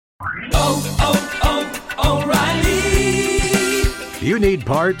O'Reilly! You need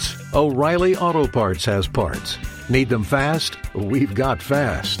parts? O'Reilly Auto Parts has parts. Need them fast? We've got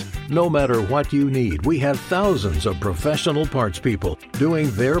fast. No matter what you need, we have thousands of professional parts people doing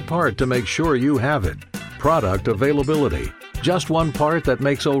their part to make sure you have it. Product availability. Just one part that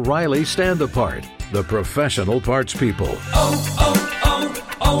makes O'Reilly stand apart. The professional parts people.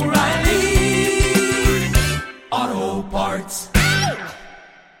 O'Reilly Auto Parts.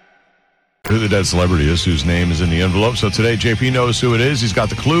 Who the dead celebrity is whose name is in the envelope. So today, JP knows who it is. He's got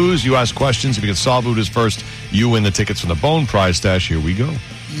the clues. You ask questions. If you can solve who it is first, you win the tickets from the Bone Prize Stash. Here we go.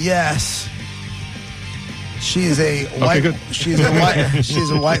 Yes. She is a white. She's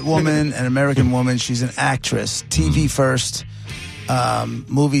a white woman, an American woman. She's an actress. TV first,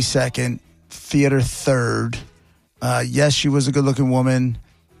 movie second, theater third. Yes, she was a good-looking woman.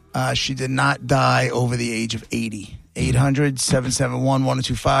 She did not die over the age of 80.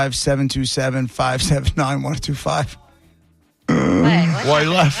 800-771-1025, 727-579-1025. Why are you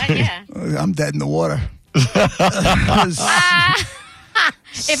laughing? I'm dead in the water. If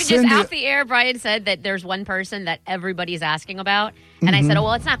it's just out the air, Brian said that there's one person that everybody's asking about. And I said, oh,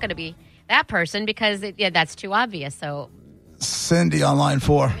 well, it's not going to be that person because, that's too obvious. So Cindy on line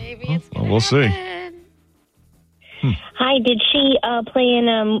 4. maybe it's Well, we'll see. Hi, did she play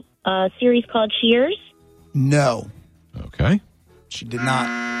in a series called Cheers? No, Okay. she did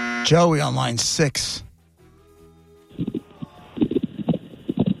not. Joey on line 6.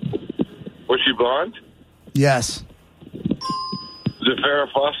 Was she blonde? Yes. Is it Farrah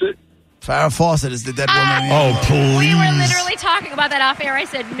Fawcett? Farrah Fawcett is the dead woman. In the Oh, envelope. please. We were literally talking about that off air. I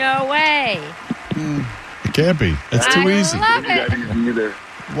said, no way. It can't be. It's too easy. I love That it. easy either.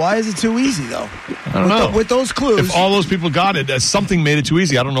 Why is it too easy, though? I don't know. With those clues. If all those people got it, something made it too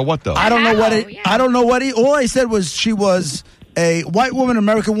easy. I don't know what, though. I don't know what How? it. Yeah. I don't know what he. All I said was she was a white woman,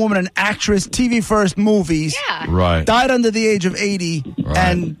 American woman, an actress, TV first, movies. Yeah. Right. Died under the age of 80, Right.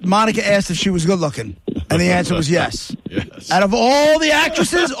 and Monica asked if she was good looking, and the answer was yes. Yes. Out of all the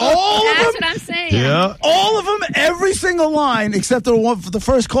actresses, all That's of what them, I'm saying. Yeah. all of them, every single line except the one for the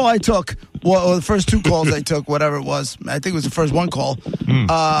first call I took, or the first 2 calls I took, whatever it was. I think it was the first 1 call.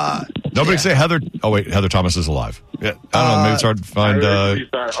 Nobody say Heather. Oh, wait. Heather Thomas is alive. Yeah. I don't know. Maybe it's hard to find. She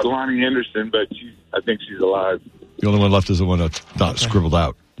thought Lonnie Anderson, but I think she's alive. The only one left is the one that's not scribbled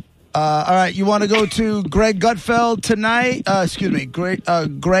out. All right, you want to go to Greg Gutfeld tonight? Greg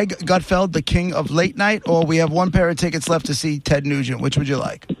Gutfeld, the king of late night, or we have 1 pair of tickets left to see Ted Nugent. Which would you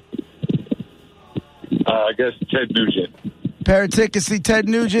like? I guess Ted Nugent. Pair of tickets to see Ted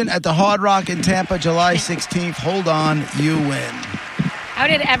Nugent at the Hard Rock in Tampa, July 16th. Hold on, you win. How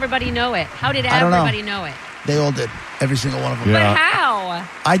did everybody know it? How did I don't know. everybody know it? They all did. Every single one of them. Yeah. But how?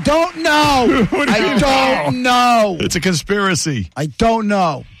 I don't know. I don't know. It's a conspiracy. I don't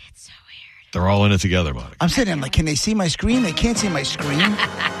know. It's so weird. They're all in it together, Monica. I'm sitting there, I'm like, can they see my screen? They can't see my screen.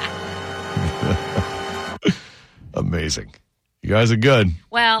 Amazing. You guys are good.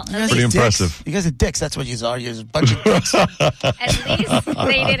 Well, You guys Pretty are dicks. impressive. You guys are dicks. That's what you are. You're a bunch of dicks. at least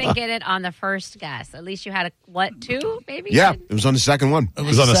they didn't get it on the first guess. At least you had 2, maybe? Yeah, it was on the second one. It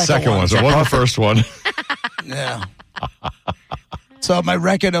was on the second one, so it wasn't the first one. Yeah. So my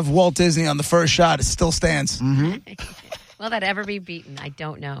record of Walt Disney on the first shot, it still stands. Will that ever be beaten? I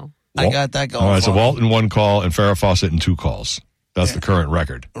don't know. I got that going. All right, so for me. Walt in 1 call and Farrah Fawcett in 2 calls. That's the current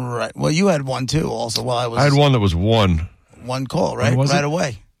record. Right. Well, you had 1 too. Also, while I was. I had one that was 1. 1 call, right? was Right it?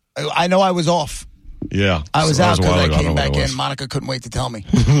 away. I know I was off. Yeah. I was So that out a because while I ago. don't came know what back it was. in. Monica couldn't wait to tell me.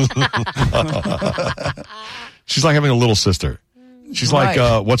 She's like having a little sister. She's Right.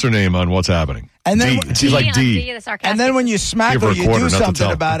 like, what's her name on What's Happening? And then- D. She's like on D. the sarcastic. And then when you smack Give her, her a you quarter do not to something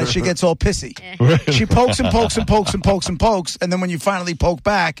tell. about it, she gets all pissy. She pokes and pokes and pokes and pokes and pokes, and then when you finally poke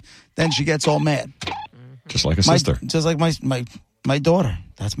back, then she gets all mad. Just like a sister. Just like my daughter.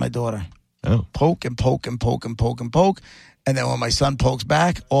 That's my daughter. Oh. Poke and poke and poke and poke and poke. And then when my son pokes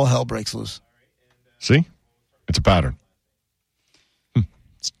back, all hell breaks loose. See? It's a pattern.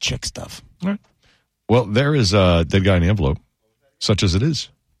 It's chick stuff. All right. Well, there is a dead guy in the envelope, such as it is.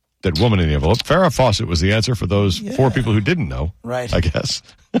 Dead woman in the envelope. Farrah Fawcett was the answer for those 4 people who didn't know. Right. I guess.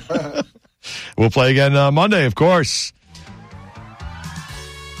 We'll play again Monday, of course.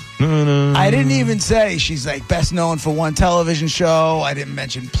 I didn't even say she's like best known for 1 television show. I didn't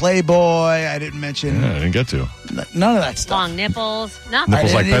mention Playboy. I didn't mention Yeah, I didn't get to. none of that stuff. long nipples. Nothing.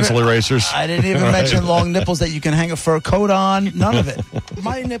 Nipples like didn't pencil even- erasers. I didn't even Right. mention long nipples that you can hang a fur coat on. None of it.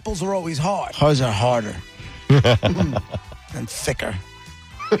 My nipples are always hard. Hers are harder and thicker.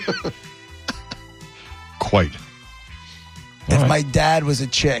 Quite. If right. my dad was a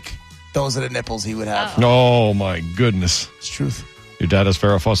chick, those are the nipples he would have. Oh, my goodness. It's truth. Your dad has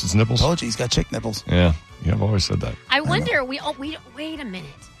Farrah Fawcett's nipples? Told you, he's got chick nipples. Yeah. Yeah, I've always said that. I wonder, we wait a minute.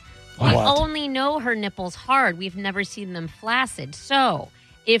 What? We only know her nipples hard. We've never seen them flaccid. So,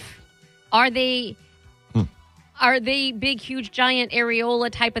 are they big, huge, giant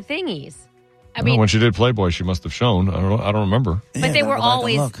areola type of thingies? I mean, when she did Playboy, she must have shown. I don't remember. But they were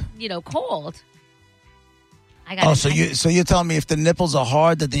always, cold. So you're telling me if the nipples are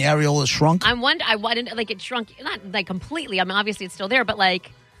hard, that the areola shrunk? I wouldn't like it shrunk, not like completely. I mean, obviously it's still there, but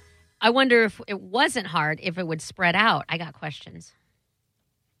like, I wonder if it wasn't hard, if it would spread out. I got questions.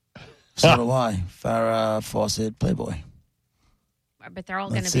 So do I. Farrah Fawcett, Playboy. But they're all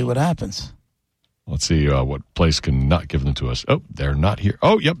going to be. Let's see what happens. Let's see what place can not give them to us. Oh, they're not here.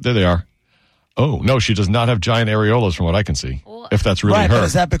 Oh, yep, there they are. Oh, no, she does not have giant areolas from what I can see. Well, if that's really her. But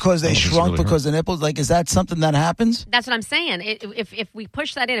is that because they shrunk really because the nipples? Like, is that something that happens? That's what I'm saying. If we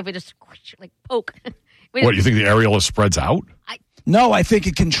push that in, if we just like poke. What, you think the areola spreads out? No, I think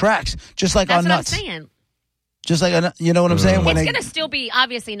it contracts, just like our nuts. That's what I'm saying. Just like, you know what I'm saying? It's going to still be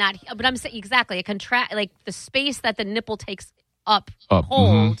obviously not, but I'm saying exactly, it contract, like the space that the nipple takes up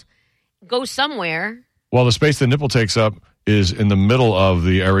hold, goes somewhere. Well, the space the nipple takes up is in the middle of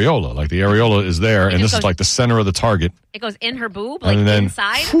the areola. Like the areola is there, and this is like the center of the target. It goes in her boob, like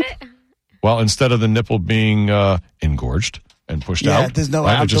inside of it? Well, instead of the nipple being engorged and pushed out, there's no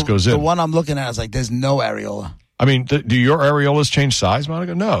it just goes in. The one I'm looking at is like, there's no areola. I mean, do your areolas change size,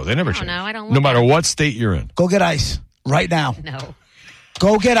 Monica? No, they never change. No, I don't. No matter what state you're in. Go get ice right now. No.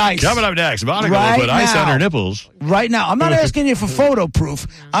 Go get ice. Coming up next, Monica will put ice on her nipples. Right now. I'm not asking you for photo proof.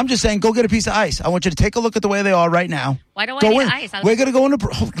 No. I'm just saying go get a piece of ice. I want you to take a look at the way they are right now. Why do I need ice? We're going to go into...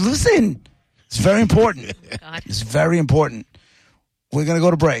 listen. It's very important. God. It's very important. We're going to go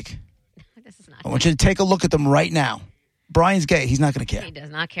to break. This is not I want you to take a look at them right now. Brian's gay. He's not going to care. He does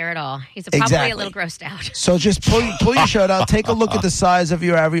not care at all. He's probably a little grossed out. So just pull your shirt out. Take a look at the size of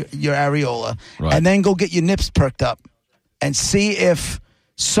your areola. Right. And then go get your nips perked up. And see if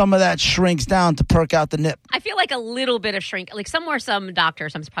some of that shrinks down to perk out the nip. I feel like a little bit of shrink. Like some doctor,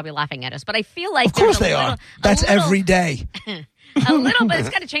 someone's probably laughing at us. But I feel like... Of course they are. That's every day. A little bit. It's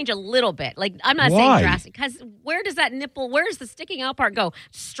got to change a little bit. Like, I'm not saying drastic. Because where does that nipple, where's the sticking out part go?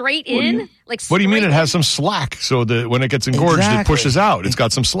 Straight in? What do you mean it has some slack? So that when it gets engorged, it pushes out. It's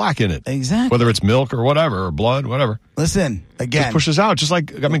got some slack in it. Exactly. Whether it's milk or whatever, or blood, whatever. Listen, again. It pushes out. Just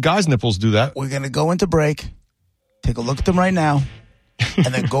like, guys' nipples do that. We're going to go into break. Take a look at them right now.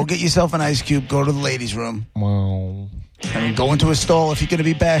 And then go get yourself an ice cube. Go to the ladies' room. Wow. And go into a stall if you're going to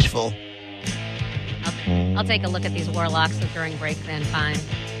be bashful. I'll take a look at these warlocks during break then, fine.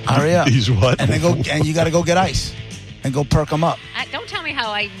 Hurry up. These what? And then and you got to go get ice. And go perk them up. Don't tell me what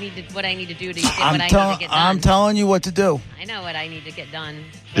I need to do to get what I need to get done. I'm telling you what to do. I know what I need to get done.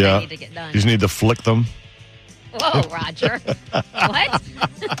 I need to get done. You just need to flick them. Whoa, Roger. What?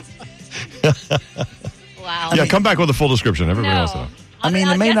 Wow. Yeah, come back with a full description. Everybody else knows. I mean,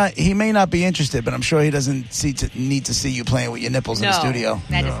 he may not be interested, but I'm sure he doesn't need to see you playing with your nipples in the studio.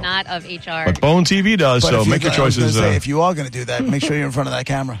 That is not of HR. But Bone TV does, so make your choices. If you are going to do that, make sure you're in front of that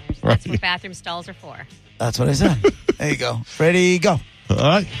camera. That's what bathroom stalls are for. That's what I said. There you go. Ready, go. All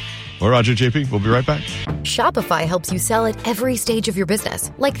right. We're Roger JP. We'll be right back. Shopify helps you sell at every stage of your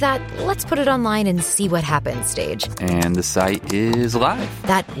business. Like that, let's put it online and see what happens stage. And the site is live.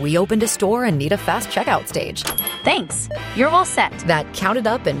 That we opened a store and need a fast checkout stage. Thanks. You're all set. That count it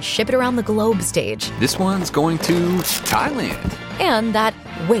up and ship it around the globe stage. This one's going to Thailand. And that,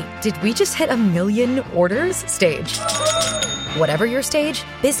 wait, did we just hit 1 million orders stage? Whatever your stage,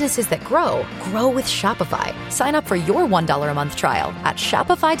 businesses that grow with Shopify. Sign up for your $1 a month trial at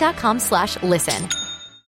shopify.com/listen.